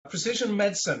Precision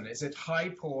medicine, is it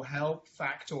hype or help,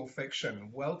 fact or fiction?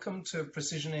 Welcome to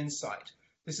Precision Insight.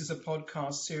 This is a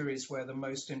podcast series where the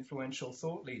most influential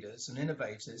thought leaders and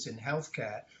innovators in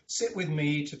healthcare sit with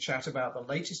me to chat about the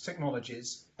latest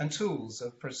technologies and tools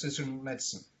of precision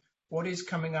medicine. What is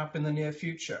coming up in the near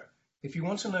future? If you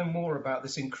want to know more about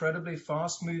this incredibly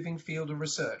fast-moving field of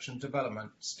research and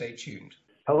development, stay tuned.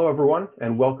 Hello, everyone,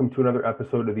 and welcome to another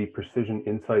episode of the Precision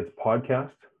Insights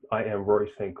podcast. I am Rory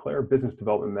St. Clair, Business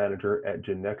Development Manager at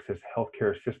Genexus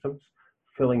Healthcare Systems,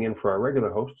 filling in for our regular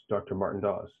host, Dr. Martin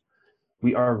Dawes.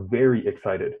 We are very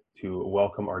excited to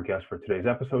welcome our guest for today's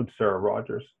episode, Sarah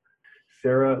Rogers.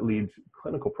 Sarah leads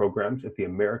clinical programs at the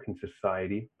American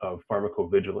Society of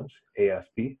Pharmacovigilance,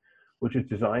 ASP, which is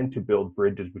designed to build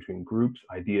bridges between groups,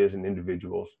 ideas, and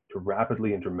individuals to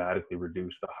rapidly and dramatically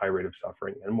reduce the high rate of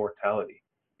suffering and mortality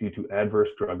due to adverse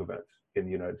drug events in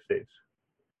the United States.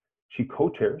 She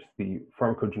co-chairs the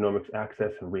Pharmacogenomics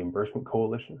Access and Reimbursement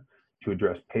Coalition to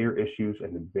address payer issues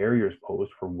and the barriers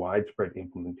posed for widespread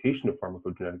implementation of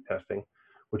pharmacogenetic testing,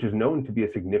 which is known to be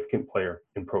a significant player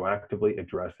in proactively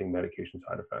addressing medication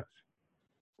side effects.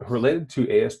 Related to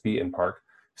ASP and PARC,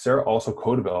 Sarah also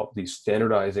co-developed the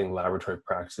Standardizing Laboratory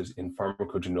Practices in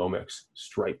Pharmacogenomics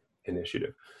STRIPE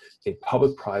initiative, a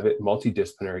public-private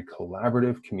multidisciplinary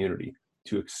collaborative community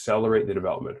to accelerate the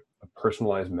development of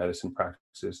personalized medicine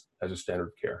practices as a standard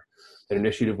of care, an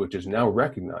initiative which is now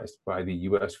recognized by the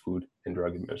U.S. Food and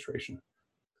Drug Administration.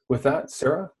 With that,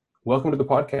 Sarah, welcome to the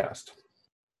podcast.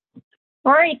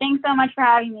 Rory, thanks so much for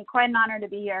having me. Quite an honor to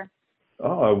be here.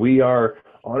 Oh, we are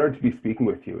honored to be speaking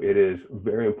with you. It is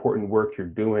very important work you're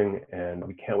doing, and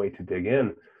we can't wait to dig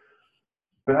in.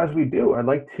 But as we do, I'd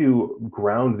like to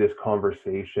ground this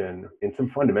conversation in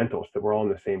some fundamentals that we're all on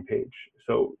the same page.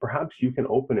 So perhaps you can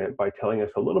open it by telling us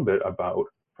a little bit about,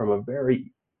 from a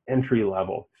very entry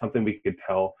level, something we could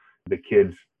tell the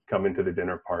kids coming to the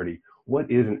dinner party. What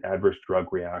is an adverse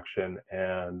drug reaction,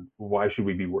 and why should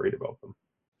we be worried about them?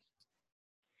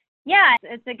 Yeah,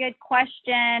 it's a good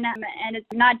question. And it's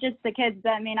not just the kids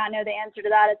that may not know the answer to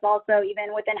that. It's also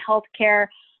even within healthcare,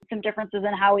 some differences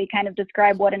in how we kind of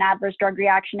describe what an adverse drug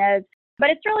reaction is. But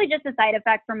it's really just a side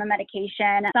effect from a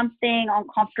medication, something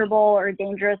uncomfortable or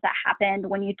dangerous that happened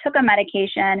when you took a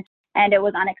medication and it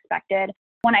was unexpected.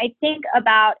 When I think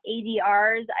about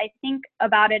ADRs, I think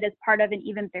about it as part of an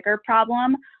even bigger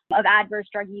problem of adverse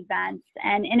drug events.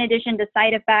 And in addition to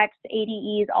side effects,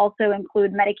 ADEs also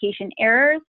include medication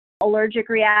errors, allergic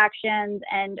reactions,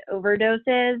 and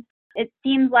overdoses. It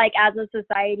seems like as a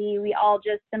society, we all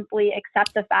just simply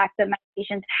accept the fact that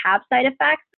medications have side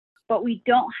effects, but we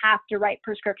don't have to write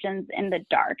prescriptions in the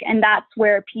dark. And that's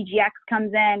where PGX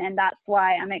comes in, and that's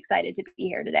why I'm excited to be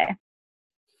here today.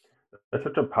 That's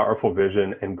such a powerful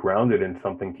vision and grounded in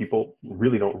something people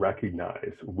really don't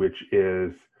recognize, which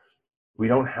is we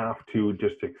don't have to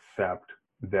just accept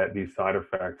that these side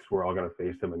effects, we're all going to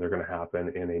face them and they're going to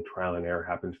happen in a trial and error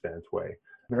happenstance way.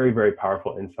 Very, very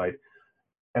powerful insight.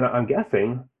 And I'm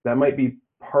guessing that might be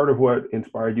part of what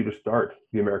inspired you to start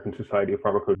the American Society of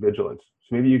Pharmacovigilance.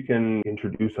 So maybe you can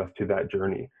introduce us to that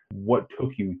journey. What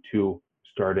took you to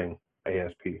starting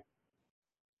ASP?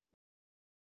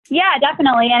 Yeah,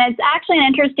 definitely. And it's actually an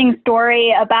interesting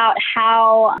story about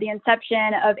how the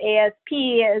inception of ASP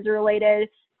is related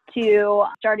to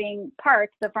starting PARC,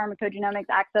 the Pharmacogenomics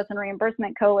Access and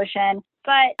Reimbursement Coalition.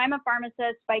 But I'm a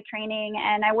pharmacist by training,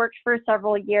 and I worked for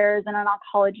several years in an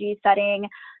oncology setting,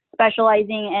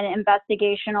 specializing in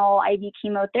investigational IV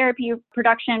chemotherapy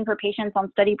production for patients on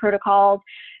study protocols.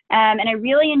 And I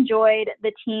really enjoyed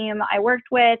the team I worked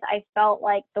with. I felt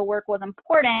like the work was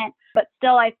important, but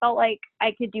still I felt like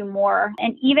I could do more.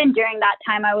 And even during that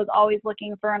time, I was always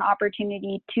looking for an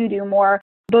opportunity to do more,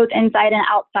 both inside and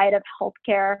outside of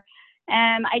healthcare.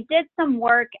 I did some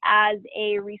work as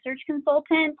a research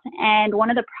consultant, and one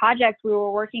of the projects we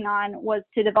were working on was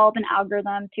to develop an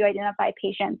algorithm to identify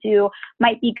patients who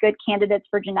might be good candidates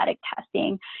for genetic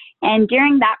testing. And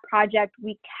during that project,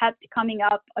 we kept coming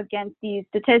up against these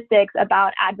statistics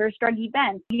about adverse drug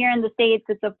events. Here in the States,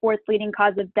 it's the fourth leading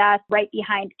cause of death, right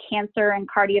behind cancer and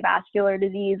cardiovascular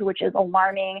disease, which is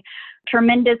alarming.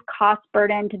 Tremendous cost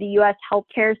burden to the U.S.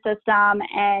 healthcare system,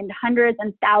 and hundreds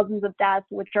and thousands of deaths,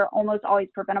 which are almost always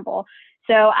preventable.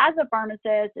 So as a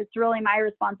pharmacist, it's really my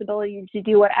responsibility to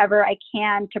do whatever I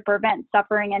can to prevent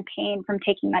suffering and pain from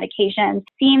taking medications.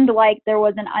 Seemed like there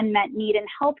was an unmet need in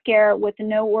healthcare with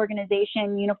no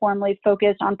organization uniformly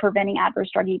focused on preventing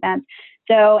adverse drug events.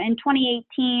 So in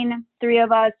 2018, three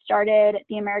of us started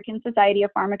the American Society of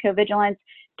Pharmacovigilance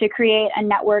to create a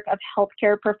network of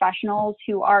healthcare professionals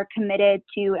who are committed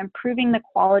to improving the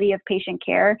quality of patient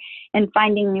care and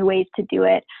finding new ways to do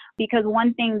it. Because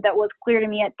one thing that was clear to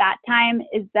me at that time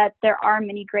is that there are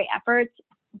many great efforts,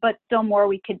 but still more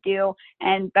we could do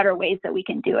and better ways that we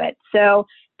can do it. So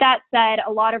that said,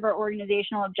 a lot of our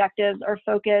organizational objectives are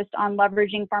focused on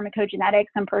leveraging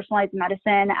pharmacogenetics and personalized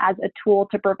medicine as a tool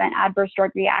to prevent adverse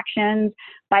drug reactions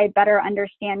by better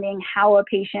understanding how a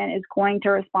patient is going to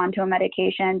respond to a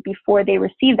medication before they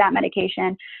receive that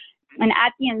medication. And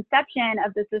at the inception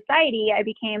of the society, I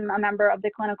became a member of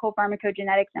the Clinical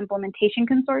Pharmacogenetics Implementation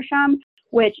Consortium,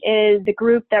 which is the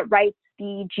group that writes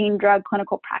the Gene Drug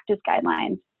Clinical Practice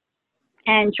Guidelines.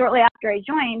 And shortly after I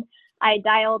joined, I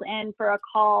dialed in for a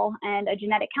call, and a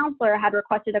genetic counselor had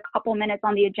requested a couple minutes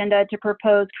on the agenda to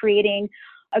propose creating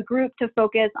a group to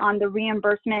focus on the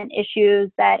reimbursement issues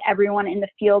that everyone in the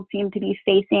field seemed to be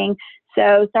facing.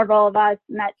 So several of us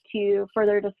met to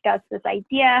further discuss this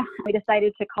idea. We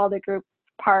decided to call the group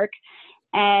PARC,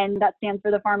 and that stands for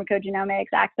the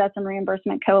Pharmacogenomics Access and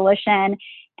Reimbursement Coalition.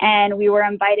 And we were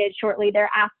invited shortly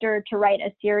thereafter to write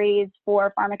a series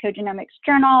for Pharmacogenomics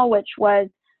Journal, which was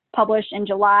published in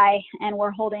July. And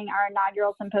we're holding our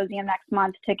inaugural symposium next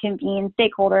month to convene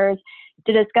stakeholders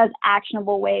to discuss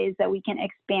actionable ways that we can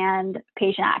expand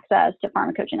patient access to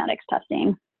pharmacogenetics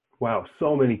testing. Wow,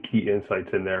 so many key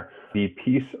insights in there. The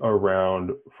piece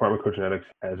around pharmacogenetics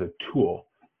as a tool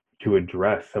to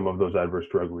address some of those adverse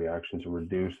drug reactions and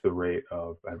reduce the rate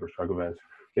of adverse drug events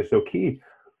is so key.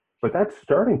 But that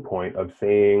starting point of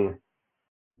saying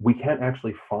we can't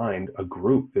actually find a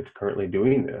group that's currently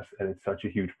doing this, and it's such a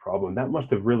huge problem, that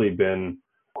must have really been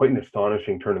quite an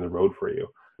astonishing turn in the road for you.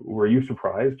 Were you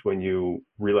surprised when you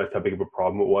realized how big of a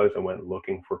problem it was and went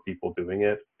looking for people doing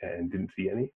it and didn't see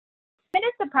any? It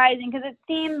is surprising because it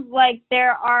seems like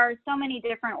there are so many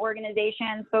different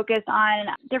organizations focused on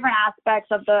different aspects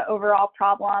of the overall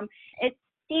problem. It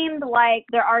seemed like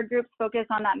there are groups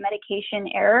focused on that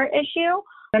medication error issue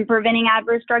and preventing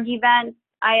adverse drug events.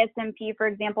 ISMP, for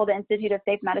example, the Institute of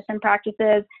Safe Medicine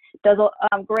Practices, does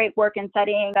great work in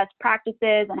setting best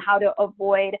practices and how to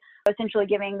avoid essentially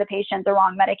giving the patient the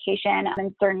wrong medication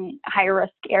in certain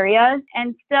high-risk areas.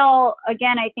 And still,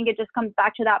 again, I think it just comes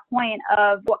back to that point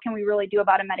of what can we really do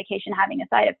about a medication having a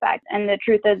side effect? And the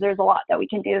truth is there's a lot that we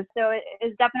can do. So it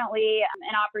is definitely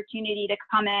an opportunity to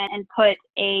come in and put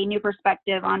a new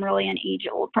perspective on really an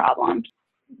age-old problem.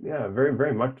 Yeah, very,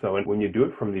 very much so. And when you do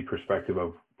it from the perspective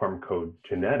of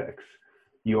pharmacogenetics,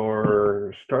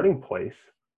 your starting place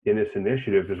in this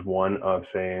initiative is one of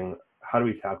saying, how do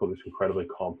we tackle this incredibly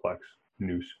complex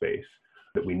new space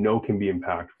that we know can be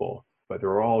impactful, but there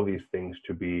are all these things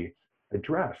to be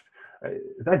addressed.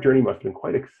 That journey must have been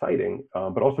quite exciting,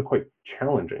 but also quite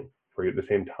challenging for you at the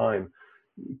same time.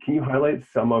 Can you highlight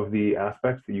some of the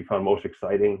aspects that you found most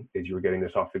exciting as you were getting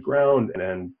this off the ground, and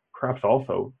then perhaps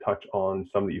also touch on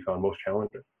some that you found most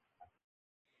challenging?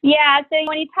 Yeah, so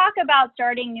when you talk about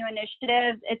starting new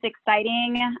initiatives, it's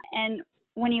exciting. And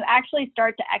when you actually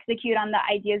start to execute on the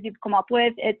ideas you've come up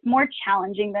with, it's more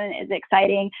challenging than it is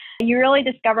exciting. You really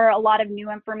discover a lot of new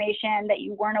information that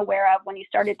you weren't aware of when you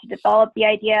started to develop the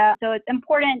idea. So it's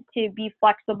important to be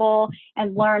flexible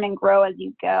and learn and grow as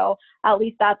you go. At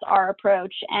least that's our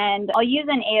approach. And I'll use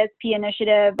an ASP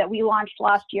initiative that we launched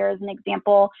last year as an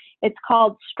example. It's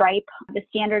called STRIPE, the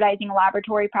Standardizing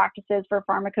Laboratory Practices for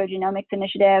Pharmacogenomics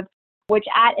Initiative, which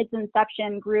at its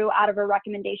inception grew out of a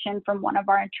recommendation from one of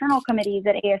our internal committees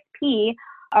at ASP,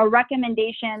 a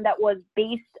recommendation that was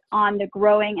based on the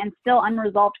growing and still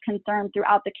unresolved concerns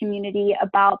throughout the community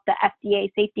about the FDA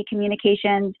safety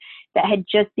communications that had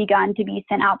just begun to be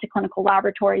sent out to clinical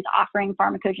laboratories offering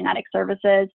pharmacogenetic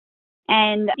services.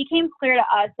 And it became clear to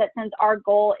us that since our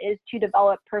goal is to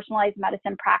develop personalized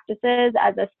medicine practices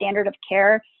as a standard of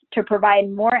care, to provide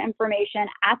more information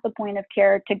at the point of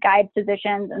care to guide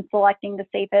physicians in selecting the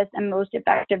safest and most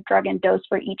effective drug and dose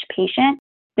for each patient,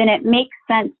 then it makes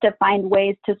sense to find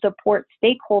ways to support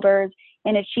stakeholders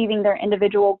in achieving their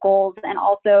individual goals, and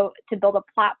also to build a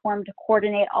platform to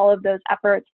coordinate all of those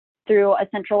efforts through a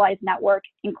centralized network,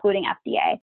 including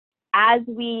FDA. As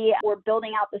we were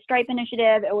building out the STRIPE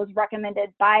initiative, it was recommended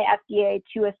by FDA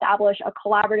to establish a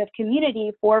collaborative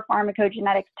community for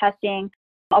pharmacogenetics testing,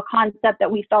 a concept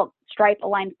that we felt STRIPE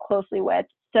aligned closely with.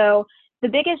 So the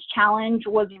biggest challenge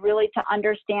was really to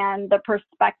understand the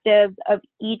perspectives of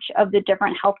each of the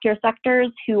different healthcare sectors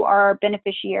who are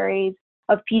beneficiaries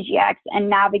of PGX and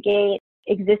navigate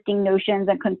existing notions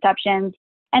and conceptions,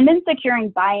 and then securing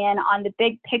buy-in on the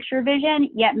big picture vision,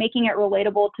 yet making it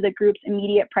relatable to the group's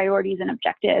immediate priorities and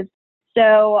objectives.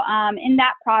 So in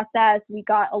that process, we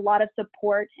got a lot of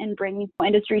support in bringing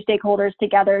industry stakeholders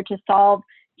together to solve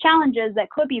challenges that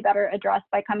could be better addressed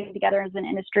by coming together as an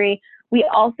industry. We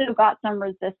also got some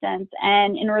resistance,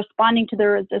 and in responding to the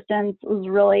resistance was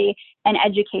really an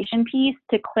education piece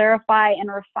to clarify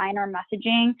and refine our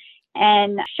messaging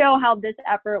and show how this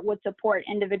effort would support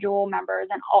individual members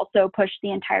and also push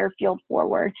the entire field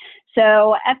forward.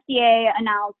 So FDA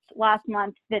announced last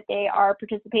month that they are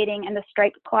participating in the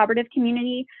Stripe collaborative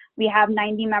community. We have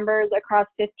 90 members across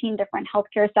 15 different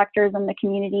healthcare sectors in the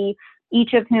community,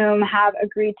 each of whom have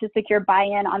agreed to secure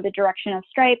buy-in on the direction of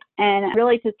Stripe and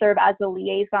really to serve as a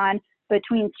liaison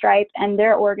between Stripe and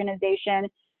their organization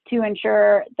to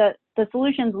ensure that the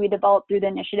solutions we develop through the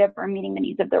initiative are meeting the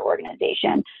needs of their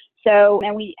organization. So,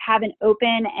 and we have an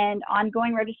open and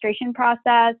ongoing registration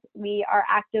process. We are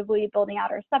actively building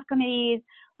out our subcommittees.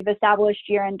 We've established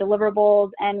year-end deliverables,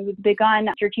 and we've begun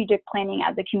strategic planning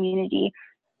as a community.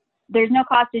 There's no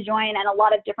cost to join and a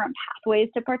lot of different pathways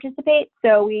to participate.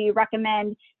 So we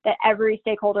recommend that every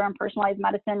stakeholder in personalized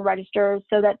medicine registers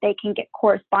so that they can get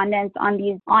correspondence on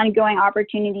these ongoing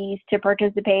opportunities to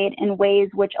participate in ways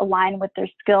which align with their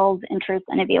skills, interests,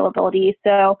 and availability.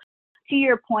 So to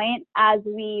your point, as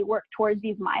we work towards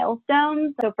these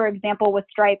milestones, so for example, with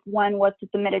Stripe, one was to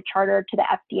submit a charter to the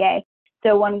FDA.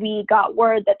 So when we got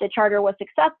word that the charter was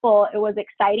successful, it was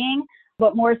exciting,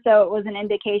 but more so it was an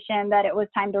indication that it was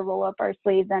time to roll up our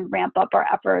sleeves and ramp up our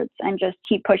efforts and just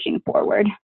keep pushing forward.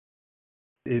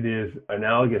 It is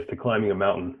analogous to climbing a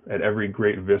mountain. At every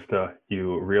great vista,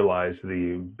 you realize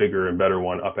the bigger and better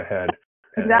one up ahead.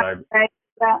 Exactly.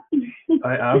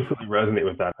 I absolutely resonate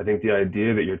with that. I think the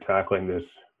idea that you're tackling this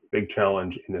big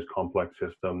challenge in this complex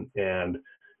system and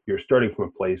you're starting from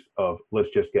a place of let's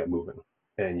just get moving,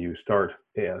 and you start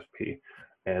ASP,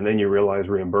 and then you realize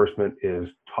reimbursement is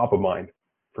top of mind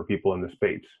for people in the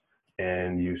space,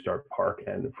 and you start PARC,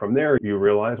 and from there you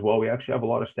realize, well, we actually have a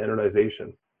lot of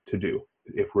standardization to do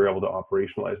if we're able to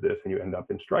operationalize this, and you end up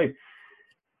in Stripe.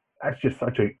 That's just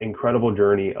such an incredible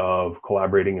journey of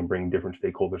collaborating and bringing different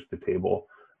stakeholders to the table.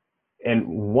 And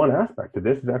one aspect of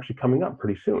this is actually coming up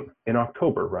pretty soon in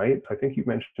October, right? I think you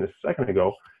mentioned this a second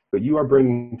ago, but you are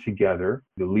bringing together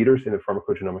the leaders in the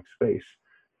pharmacogenomics space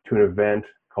to an event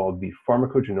called the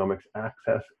Pharmacogenomics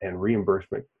Access and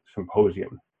Reimbursement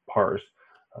Symposium, PARS.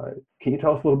 Can you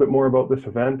tell us a little bit more about this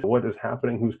event, what is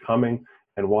happening, who's coming,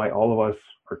 and why all of us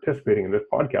participating in this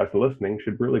podcast and listening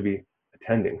should really be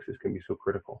attending? This can be so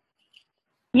critical.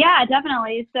 Yeah,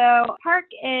 definitely. So PARC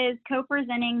is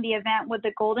co-presenting the event with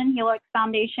the Golden Helix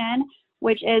Foundation,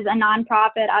 which is a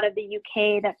nonprofit out of the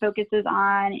UK that focuses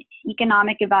on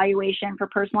economic evaluation for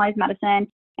personalized medicine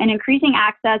and increasing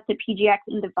access to PGX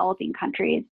in developing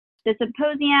countries. The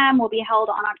symposium will be held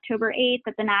on October 8th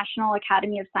at the National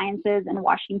Academy of Sciences in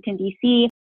Washington, D.C.,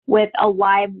 with a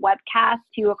live webcast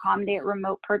to accommodate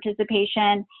remote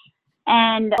participation.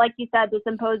 And like you said, the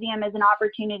symposium is an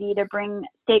opportunity to bring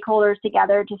stakeholders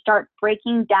together to start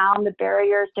breaking down the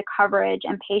barriers to coverage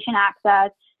and patient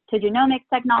access to genomics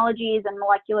technologies and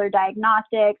molecular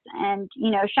diagnostics, and,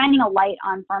 shining a light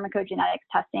on pharmacogenetics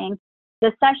testing.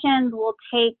 The sessions will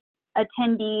take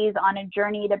attendees on a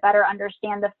journey to better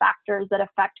understand the factors that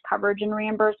affect coverage and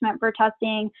reimbursement for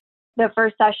testing. The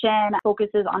first session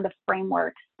focuses on the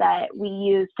frameworks that we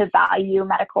use to value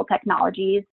medical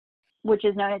technologies, which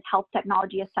is known as health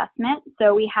technology assessment.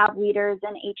 So we have leaders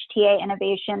in HTA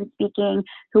innovation speaking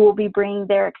who will be bringing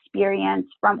their experience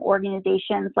from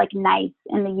organizations like NICE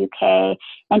in the UK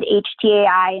and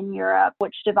HTAI in Europe,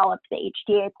 which developed the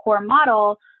HTA core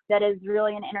model that is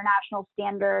really an international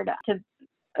standard to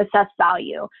assess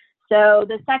value. So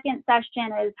the second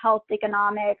session is health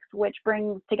economics, which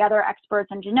brings together experts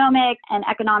in genomics and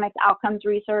economics outcomes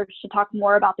research to talk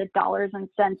more about the dollars and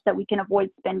cents that we can avoid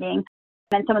spending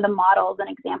and some of the models and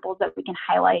examples that we can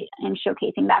highlight in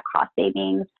showcasing that cost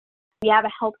savings. We have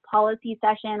a health policy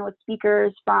session with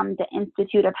speakers from the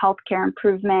Institute of Healthcare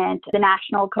Improvement, the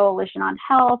National Coalition on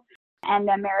Health, and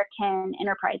the American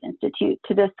Enterprise Institute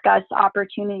to discuss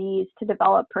opportunities to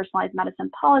develop personalized medicine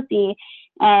policy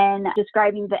and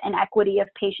describing the inequity of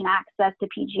patient access to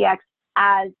PGX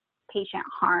as patient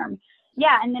harm.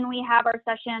 Yeah, and then we have our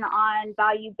session on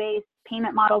value-based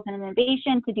payment models and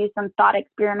innovation to do some thought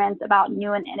experiments about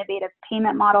new and innovative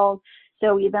payment models.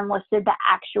 So we've enlisted the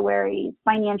actuaries,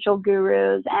 financial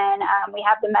gurus, and we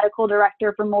have the medical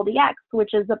director for MolDX,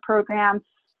 which is a program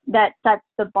that sets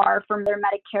the bar for their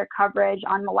Medicare coverage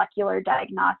on molecular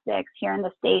diagnostics here in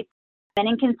the States. And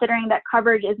in considering that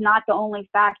coverage is not the only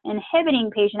fact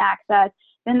inhibiting patient access,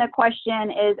 then the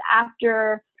question is,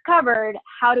 after covered,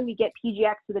 how do we get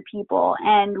PGX to the people?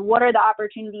 And what are the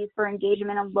opportunities for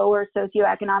engagement in lower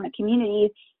socioeconomic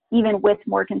communities, even with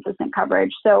more consistent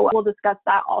coverage? So we'll discuss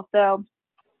that also.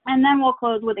 And then we'll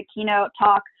close with a keynote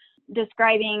talk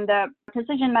describing the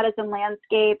precision medicine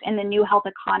landscape and the new health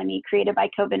economy created by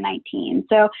COVID-19.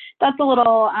 So that's a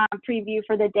little preview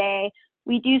for the day.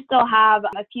 We do still have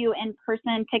a few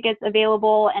in-person tickets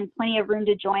available and plenty of room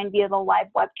to join via the live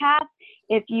webcast.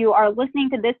 If you are listening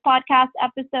to this podcast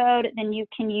episode, then you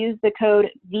can use the code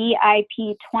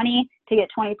VIP20 to get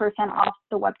 20% off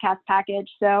the webcast package.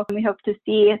 So we hope to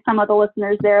see some of the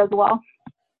listeners there as well.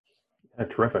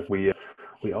 Terrific. We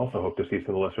also hope to see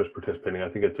some of the listeners participating. I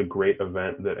think it's a great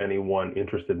event that anyone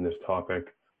interested in this topic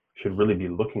should really be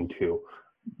looking to,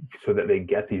 so that they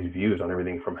get these views on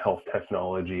everything from health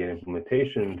technology and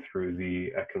implementation through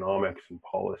the economics and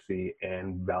policy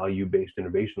and value-based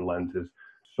innovation lenses.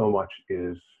 So much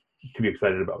is to be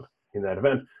excited about in that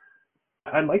event.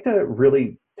 I'd like to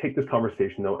really take this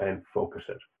conversation though and focus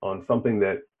it on something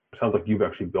that sounds like you've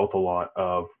actually built a lot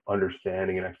of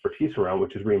understanding and expertise around,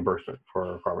 which is reimbursement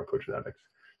for pharmacogenetics.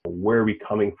 Where are we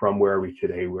coming from? Where are we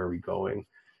today? Where are we going?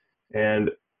 And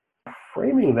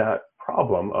framing that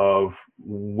problem of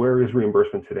where is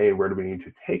reimbursement today and where do we need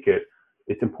to take it,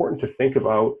 it's important to think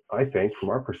about, I think, from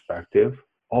our perspective,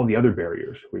 all the other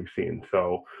barriers we've seen.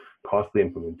 So costly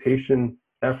implementation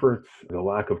efforts, the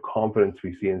lack of confidence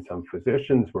we see in some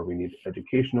physicians where we need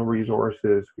educational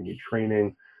resources, we need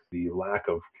training, the lack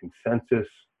of consensus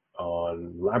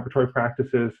on laboratory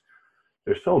practices.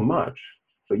 There's so much,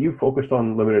 but you focused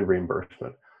on limited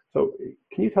reimbursement. So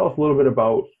can you tell us a little bit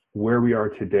about where we are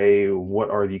today? What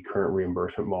are the current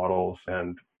reimbursement models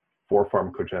and for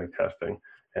pharmacogenetic testing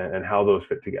and how those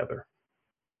fit together?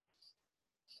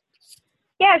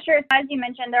 Yeah, sure. As you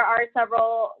mentioned, there are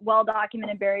several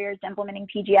well-documented barriers to implementing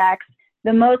PGX.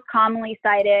 The most commonly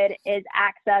cited is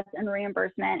access and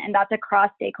reimbursement, and that's across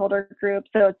stakeholder groups.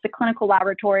 So it's the clinical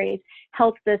laboratories,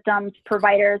 health systems,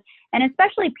 providers, and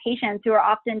especially patients who are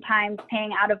oftentimes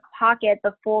paying out of pocket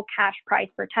the full cash price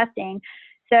for testing.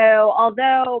 So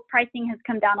although pricing has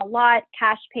come down a lot,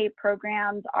 cash pay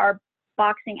programs are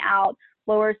boxing out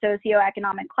lower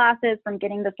socioeconomic classes from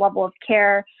getting this level of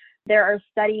care. There are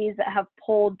studies that have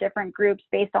polled different groups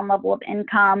based on level of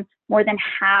income. More than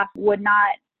half would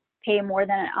not pay more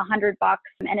than $100,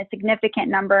 and a significant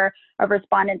number of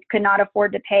respondents could not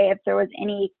afford to pay if there was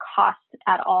any cost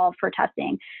at all for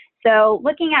testing. So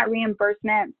looking at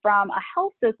reimbursement from a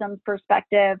health systems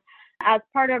perspective, as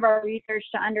part of our research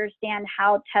to understand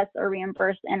how tests are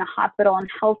reimbursed in a hospital and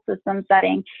health system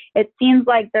setting, it seems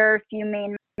like there are a few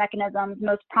main mechanisms.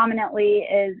 Most prominently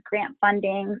is grant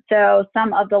funding. So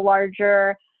some of the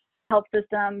larger health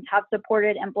systems have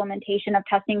supported implementation of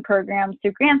testing programs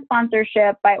through grant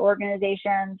sponsorship by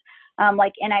organizations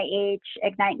like NIH,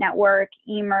 Ignite Network,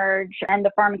 eMERGE, and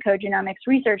the Pharmacogenomics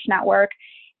Research Network.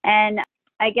 And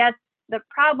I guess the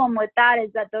problem with that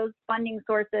is that those funding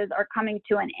sources are coming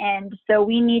to an end. So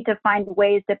we need to find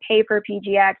ways to pay for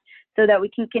PGX so that we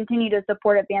can continue to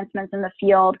support advancements in the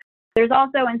field. There's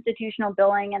also institutional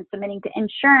billing and submitting to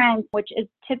insurance, which is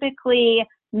typically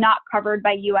not covered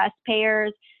by US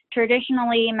payers.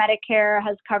 Traditionally, Medicare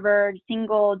has covered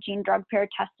single gene drug pair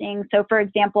testing. So for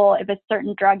example, if a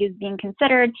certain drug is being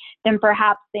considered, then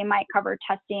perhaps they might cover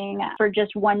testing for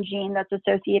just one gene that's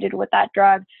associated with that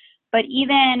drug. But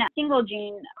even single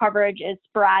gene coverage is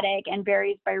sporadic and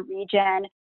varies by region.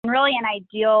 And really an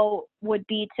ideal would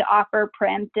be to offer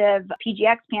preemptive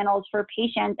PGX panels for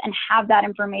patients and have that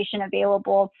information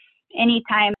available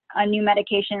anytime a new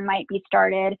medication might be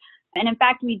started. And in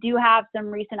fact, we do have some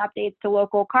recent updates to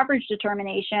local coverage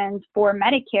determinations for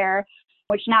Medicare,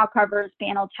 which now covers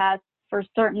panel tests for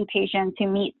certain patients who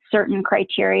meet certain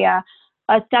criteria.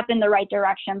 A step in the right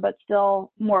direction, but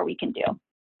still more we can do.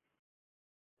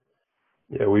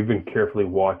 Yeah, we've been carefully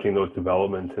watching those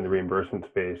developments in the reimbursement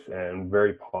space and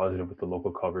very positive with the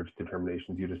local coverage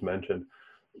determinations you just mentioned.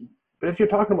 But as you're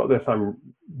talking about this, I'm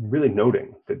really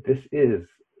noting that this is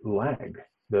lag.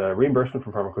 The reimbursement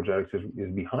for pharmacogenetics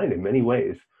is behind in many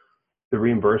ways the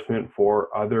reimbursement for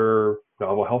other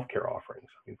novel healthcare offerings.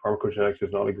 I mean, pharmacogenetics is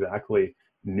not exactly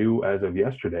new as of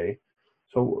yesterday.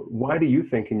 So why do you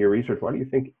think in your research, why do you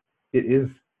think it is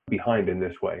behind in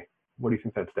this way? What do you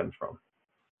think that stems from?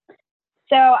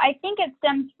 So I think it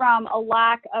stems from a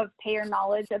lack of payer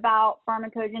knowledge about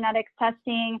pharmacogenetics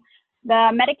testing.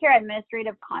 The Medicare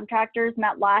administrative contractors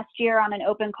met last year on an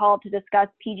open call to discuss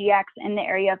PGX in the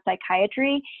area of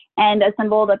psychiatry and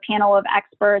assembled a panel of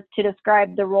experts to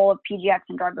describe the role of PGX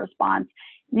in drug response.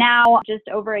 Now, just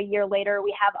over a year later,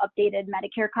 we have updated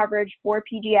Medicare coverage for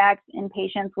PGX in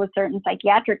patients with certain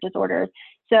psychiatric disorders.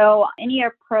 So any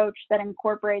approach that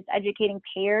incorporates educating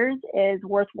payers is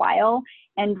worthwhile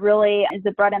and really is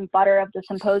the bread and butter of the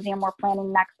symposium we're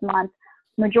planning next month.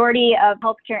 Majority of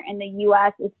healthcare in the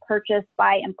U.S. is purchased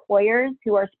by employers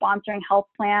who are sponsoring health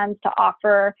plans to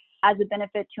offer as a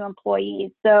benefit to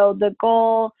employees. So the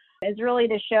goal is really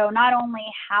to show not only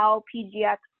how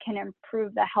PGX can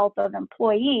improve the health of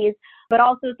employees, but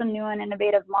also some new and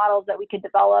innovative models that we could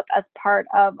develop as part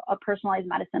of a personalized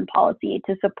medicine policy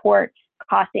to support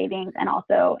cost savings and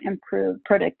also improve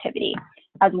productivity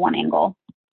as one angle.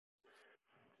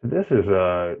 This is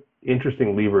an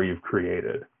interesting lever you've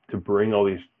created to bring all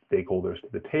these stakeholders to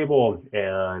the table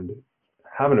and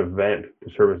have an event to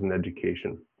serve as an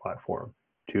education platform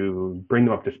to bring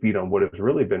them up to speed on what has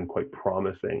really been quite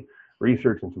promising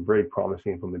research and some very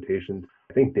promising implementations.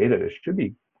 I think data that should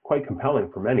be quite compelling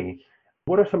for many.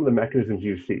 What are some of the mechanisms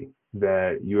you see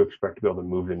that you expect to be able to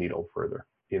move the needle further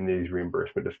in these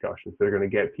reimbursement discussions that are going to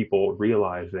get people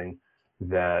realizing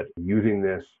that using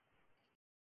this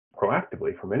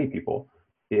proactively for many people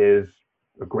is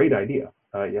a great idea?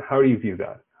 How do you view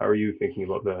that? How are you thinking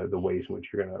about the ways in which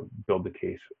you're going to build the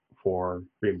case for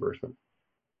reimbursement?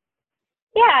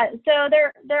 Yeah, so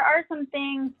there are some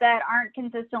things that aren't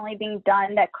consistently being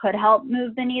done that could help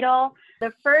move the needle.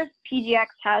 The first PGX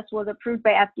test was approved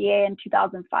by FDA in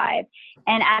 2005.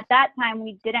 And at that time,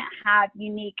 we didn't have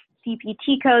unique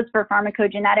CPT codes for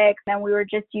pharmacogenetics, and we were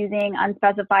just using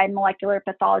unspecified molecular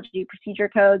pathology procedure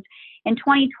codes. In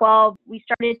 2012, we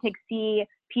started to see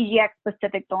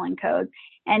PGX-specific billing codes.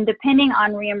 And depending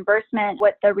on reimbursement,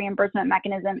 what the reimbursement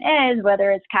mechanism is,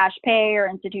 whether it's cash pay or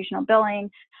institutional billing,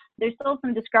 there's still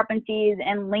some discrepancies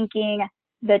in linking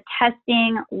the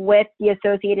testing with the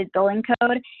associated billing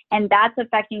code, and that's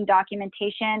affecting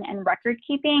documentation and record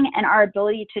keeping and our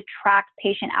ability to track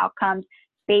patient outcomes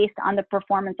based on the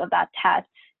performance of that test.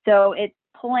 So it's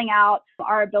pulling out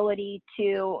our ability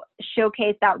to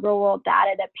showcase that real world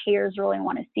data that payers really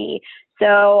want to see.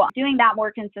 So doing that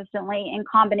more consistently in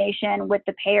combination with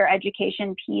the payer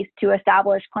education piece to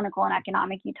establish clinical and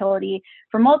economic utility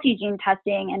for multi-gene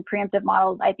testing and preemptive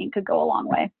models, I think could go a long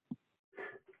way.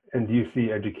 And do you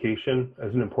see education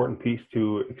as an important piece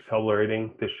to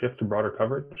accelerating the shift to broader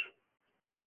coverage?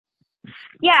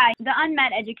 Yeah, the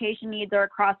unmet education needs are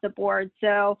across the board.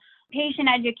 So patient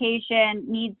education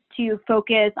needs to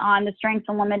focus on the strengths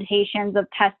and limitations of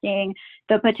testing,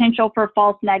 the potential for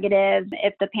false negatives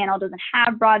if the panel doesn't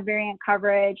have broad variant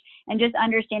coverage, and just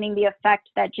understanding the effect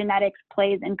that genetics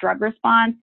plays in drug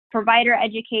response. Provider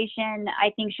education,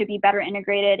 I think, should be better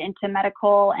integrated into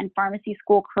medical and pharmacy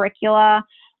school curricula.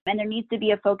 And there needs to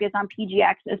be a focus on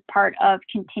PGX as part of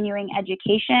continuing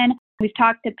education. We've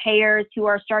talked to payers who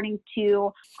are starting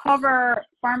to cover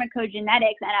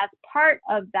pharmacogenetics, and as part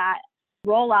of that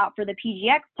rollout for the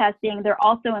PGX testing, they're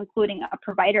also including a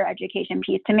provider education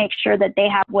piece to make sure that they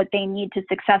have what they need to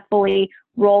successfully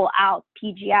roll out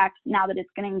PGX now that it's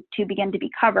going to begin to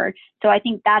be covered. So I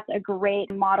think that's a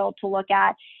great model to look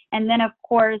at. And then, of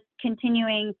course,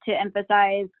 continuing to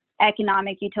emphasize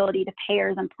economic utility to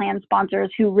payers and plan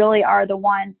sponsors who really are the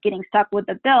ones getting stuck with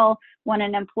the bill when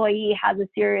an employee has a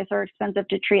serious or expensive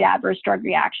to treat adverse drug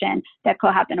reaction that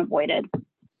could have been avoided.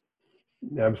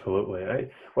 Absolutely.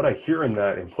 What I hear in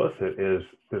that implicit is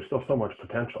there's still so much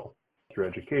potential through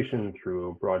education,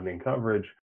 through broadening coverage.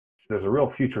 There's a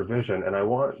real future vision. And I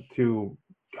want to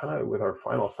kind of, with our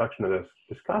final section of this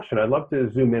discussion, I'd love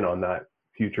to zoom in on that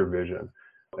future vision.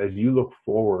 As you look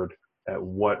forward at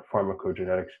what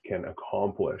pharmacogenetics can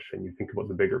accomplish and you think about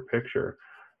the bigger picture,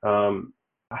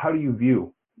 how do you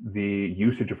view the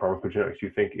usage of pharmacogenetics? Do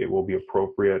you think it will be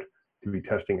appropriate to be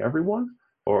testing everyone,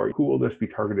 or who will this be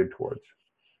targeted towards?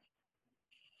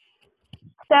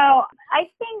 So I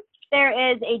think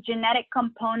there is a genetic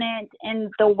component in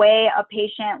the way a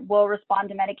patient will respond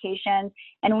to medications,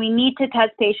 and we need to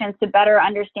test patients to better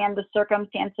understand the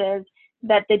circumstances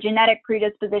that the genetic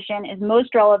predisposition is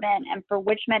most relevant and for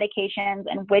which medications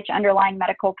and which underlying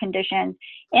medical conditions,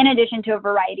 in addition to a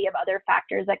variety of other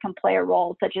factors that can play a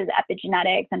role, such as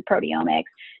epigenetics and proteomics.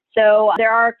 So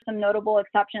there are some notable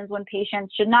exceptions when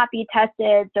patients should not be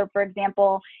tested. So for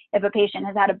example, if a patient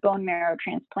has had a bone marrow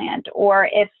transplant or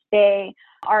if they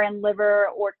are in liver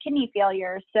or kidney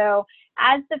failure. So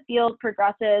as the field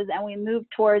progresses and we move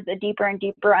towards a deeper and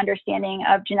deeper understanding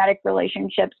of genetic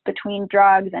relationships between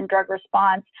drugs and drug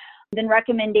response, then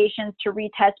recommendations to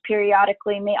retest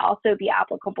periodically may also be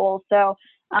applicable. So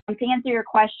To answer your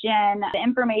question, the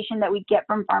information that we get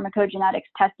from pharmacogenetics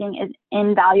testing is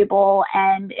invaluable,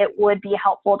 and it would be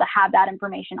helpful to have that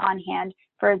information on hand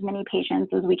for as many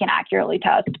patients as we can accurately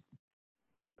test.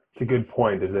 It's a good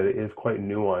point, is that it is quite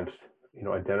nuanced,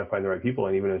 identifying the right people.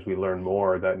 And even as we learn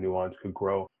more, that nuance could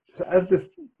grow. So as this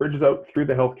bridges out through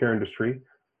the healthcare industry,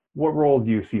 what role do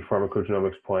you see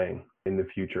pharmacogenomics playing in the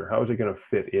future? How is it going to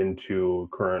fit into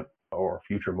current or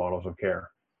future models of care?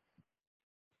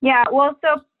 Yeah, well,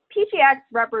 so PGX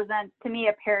represents, to me,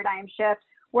 a paradigm shift.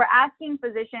 We're asking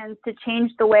physicians to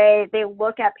change the way they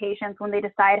look at patients when they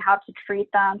decide how to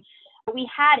treat them. We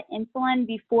had insulin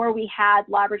before we had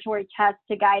laboratory tests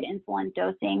to guide insulin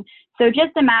dosing. So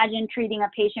just imagine treating a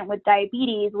patient with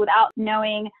diabetes without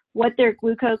knowing what their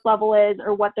glucose level is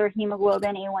or what their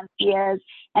hemoglobin A1C is.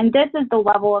 And this is the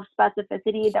level of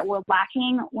specificity that we're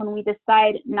lacking when we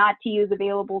decide not to use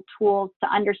available tools to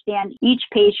understand each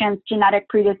patient's genetic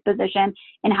predisposition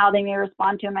and how they may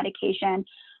respond to a medication.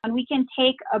 And we can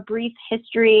take a brief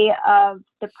history of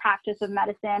the practice of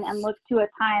medicine and look to a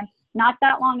time not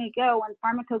that long ago when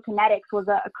pharmacokinetics was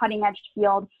a cutting-edge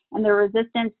field, and the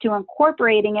resistance to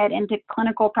incorporating it into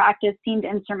clinical practice seemed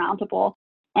insurmountable.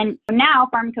 And now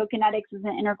pharmacokinetics is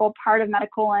an integral part of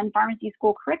medical and pharmacy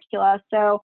school curricula.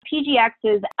 So PGX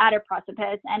is at a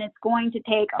precipice, and it's going to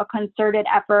take a concerted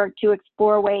effort to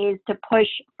explore ways to push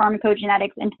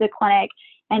pharmacogenetics into the clinic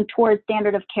and towards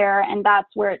standard of care, and that's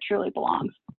where it truly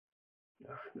belongs.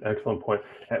 Excellent point.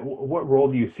 What role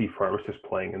do you see pharmacists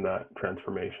playing in that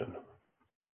transformation?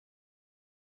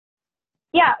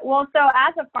 Yeah, well, so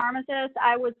as a pharmacist,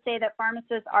 I would say that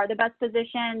pharmacists are the best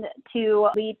positioned to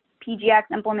lead PGX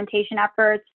implementation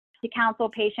efforts, to counsel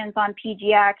patients on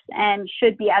PGX, and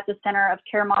should be at the center of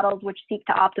care models which seek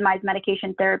to optimize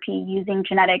medication therapy using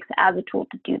genetics as a tool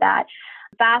to do that.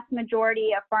 The vast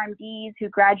majority of PharmDs who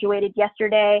graduated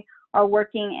yesterday are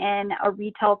working in a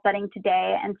retail setting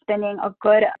today and spending a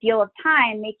good deal of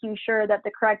time making sure that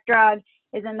the correct drug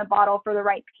is in the bottle for the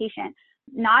right patient.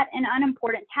 Not an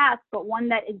unimportant task, but one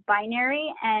that is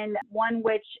binary and one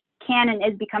which can and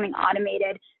is becoming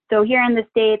automated. So here in the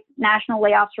States, national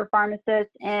layoffs for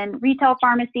pharmacists in retail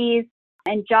pharmacies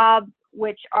and jobs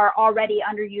which are already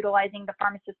underutilizing the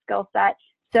pharmacist skill set.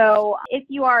 So if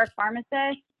you are a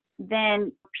pharmacist,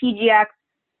 then PGX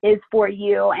is for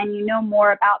you, and you know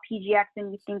more about PGX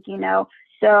than you think you know.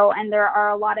 So, and there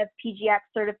are a lot of PGX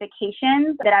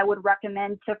certifications that I would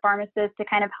recommend to pharmacists to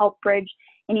kind of help bridge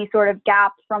any sort of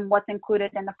gaps from what's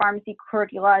included in the pharmacy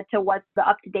curricula to what's the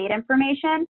up-to-date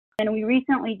information. And we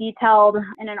recently detailed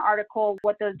in an article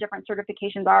what those different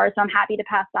certifications are, so I'm happy to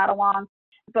pass that along.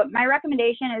 But my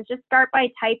recommendation is just start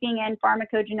by typing in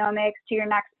pharmacogenomics to your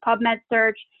next PubMed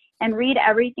search and read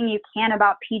everything you can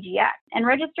about PGX, and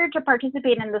register to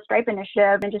participate in the Stripe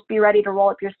initiative, and just be ready to roll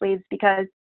up your sleeves, because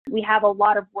we have a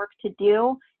lot of work to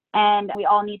do, and we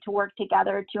all need to work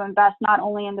together to invest not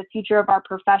only in the future of our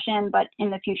profession, but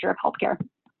in the future of healthcare.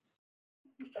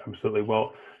 Absolutely.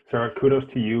 Well, Sarah, kudos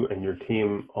to you and your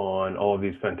team on all of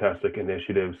these fantastic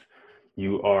initiatives.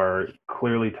 You are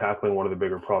clearly tackling one of the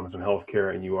bigger problems in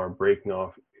healthcare, and you are breaking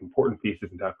off important pieces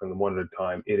and tackling them one at a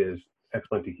time. It is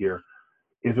excellent to hear.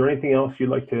 Is there anything else you'd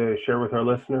like to share with our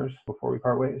listeners before we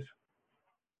part ways?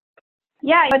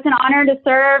 Yeah, it's an honor to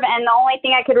serve. And the only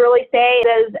thing I could really say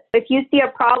is if you see a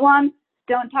problem,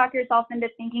 don't talk yourself into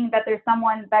thinking that there's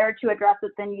someone better to address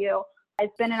it than you.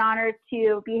 It's been an honor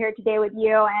to be here today with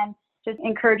you, and just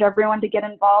encourage everyone to get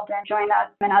involved and join us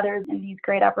and others in these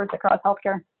great efforts across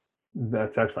healthcare.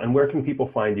 That's excellent. And where can people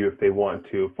find you if they want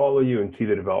to follow you and see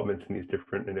the developments in these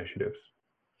different initiatives?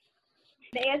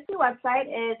 The ASP website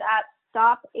is at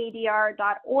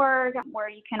stopadr.org, where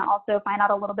you can also find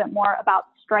out a little bit more about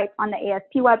Stripe on the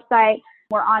ASP website.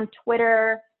 We're on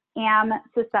Twitter,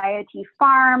 Society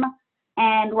Pharm,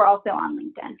 and we're also on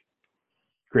LinkedIn.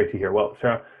 Great to hear. Well,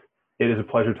 Sarah, it is a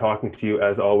pleasure talking to you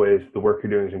as always. The work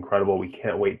you're doing is incredible. We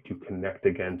can't wait to connect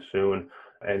again soon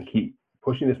and keep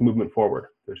pushing this movement forward.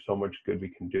 There's so much good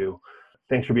we can do.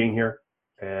 Thanks for being here,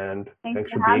 and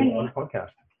thanks for being on the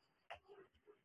podcast.